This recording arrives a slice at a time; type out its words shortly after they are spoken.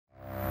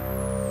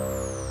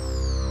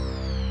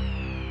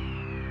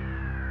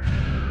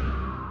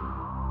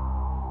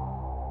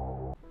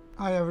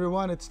Hi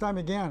everyone, it's time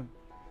again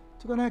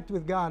to connect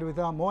with God with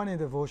our morning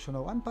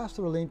devotional. I'm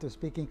Pastor Olinto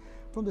speaking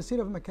from the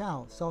city of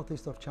Macau,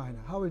 southeast of China.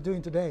 How are we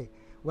doing today?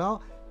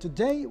 Well,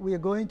 today we are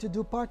going to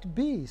do part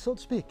B, so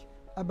to speak,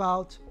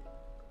 about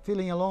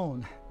feeling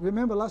alone.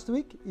 Remember last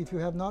week? If you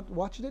have not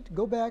watched it,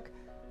 go back.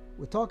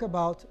 We talk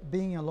about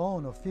being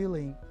alone or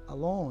feeling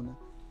alone,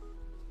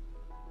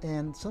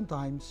 and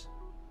sometimes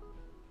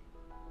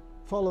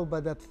followed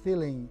by that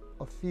feeling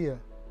of fear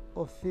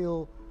or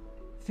feel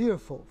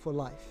fearful for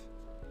life.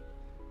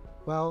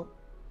 Well,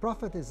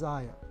 Prophet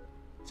Isaiah,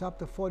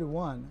 chapter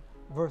 41,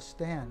 verse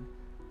 10,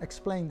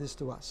 explained this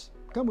to us.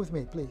 Come with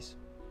me, please.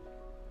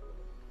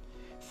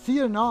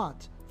 Fear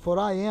not, for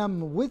I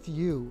am with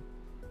you.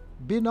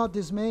 Be not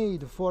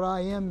dismayed, for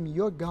I am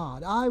your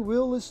God. I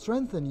will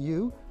strengthen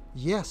you.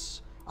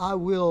 Yes, I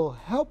will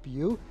help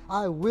you.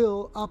 I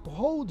will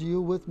uphold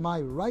you with my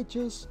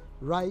righteous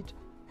right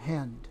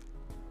hand.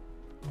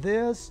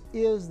 This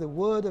is the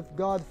word of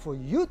God for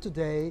you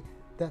today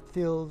that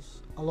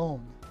feels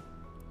alone.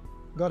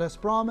 God has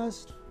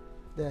promised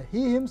that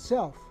He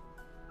Himself,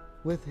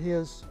 with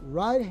His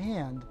right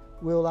hand,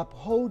 will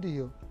uphold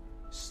you,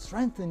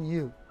 strengthen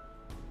you,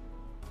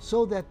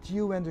 so that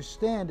you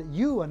understand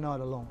you are not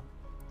alone.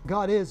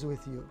 God is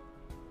with you.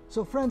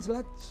 So friends,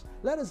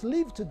 let us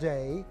live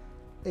today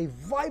a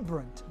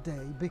vibrant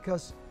day,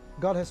 because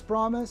God has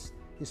promised.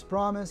 His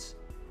promise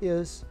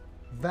is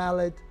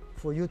valid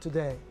for you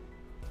today.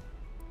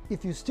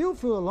 If you still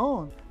feel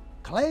alone,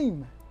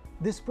 claim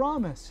this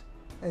promise,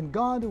 and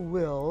God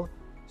will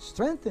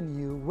strengthen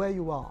you where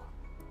you are,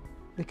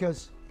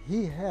 because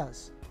He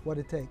has what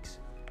it takes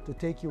to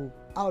take you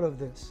out of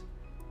this.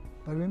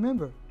 But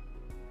remember,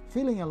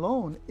 feeling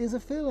alone is a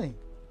feeling,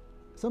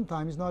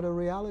 sometimes not a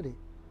reality.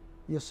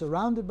 You're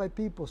surrounded by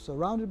people,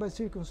 surrounded by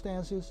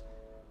circumstances,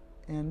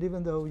 and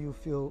even though you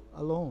feel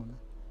alone,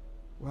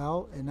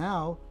 well, and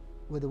now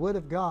with the Word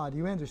of God,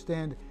 you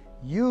understand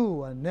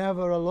you are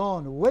never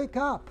alone. Wake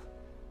up,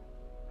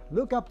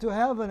 look up to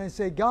heaven and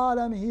say, God,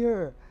 I'm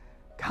here.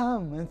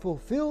 Come and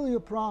fulfill your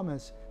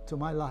promise to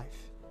my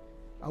life.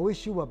 I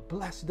wish you a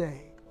blessed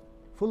day,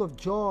 full of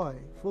joy,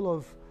 full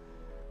of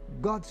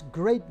God's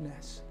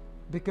greatness,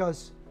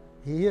 because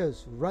He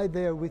is right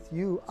there with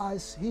you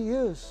as He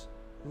is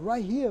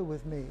right here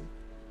with me.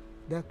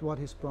 That's what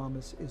His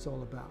promise is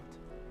all about.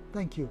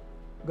 Thank you.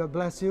 God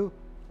bless you,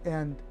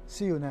 and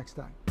see you next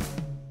time.